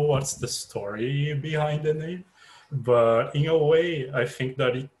don't know what's the story behind the name, but in a way, I think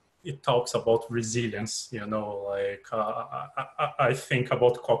that it talks about resilience, you know, like I think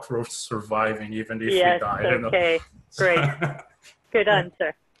about cockroach surviving even if we die. Okay, great. Good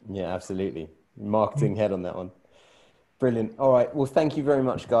answer. Yeah, absolutely. Marketing head on that one. Brilliant. All right. Well, thank you very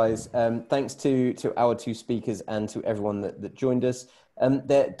much, guys. Thanks to our two speakers and to everyone that joined us.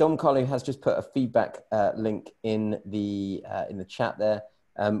 Dom Carlo has just put a feedback link in the chat there.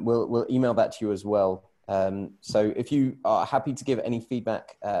 We'll email that to you as well. So if you are happy to give any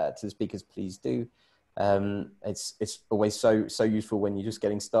feedback to the speakers, please do. It's always so useful when you're just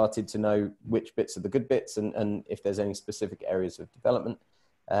getting started to know which bits are the good bits and if there's any specific areas of development.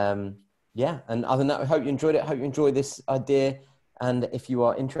 Yeah, and other than that, I hope you enjoyed it. I hope you enjoyed this idea. And if you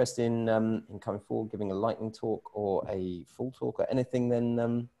are interested in coming forward, giving a lightning talk or a full talk or anything,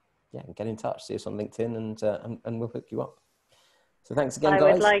 then yeah, get in touch. See us on LinkedIn and we'll hook you up. So thanks again, guys.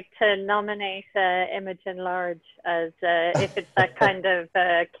 I would like to nominate Imogen Large as, if it's that kind of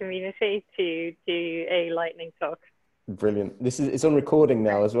community, to do a lightning talk. Brilliant. It's on recording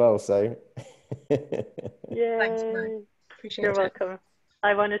now as well, so. Yeah. Thanks, Mike. Appreciate You're it. welcome.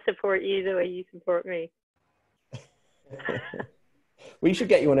 I want to support you the way you support me. We should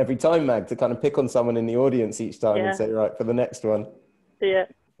get you on every time, Mag, to kind of pick on someone in the audience each time and say, right, for the next one. Yeah.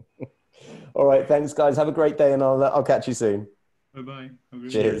 All right. Thanks, guys. Have a great day, and I'll catch you soon. Bye-bye.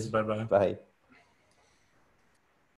 Cheers. Bye-bye. Bye.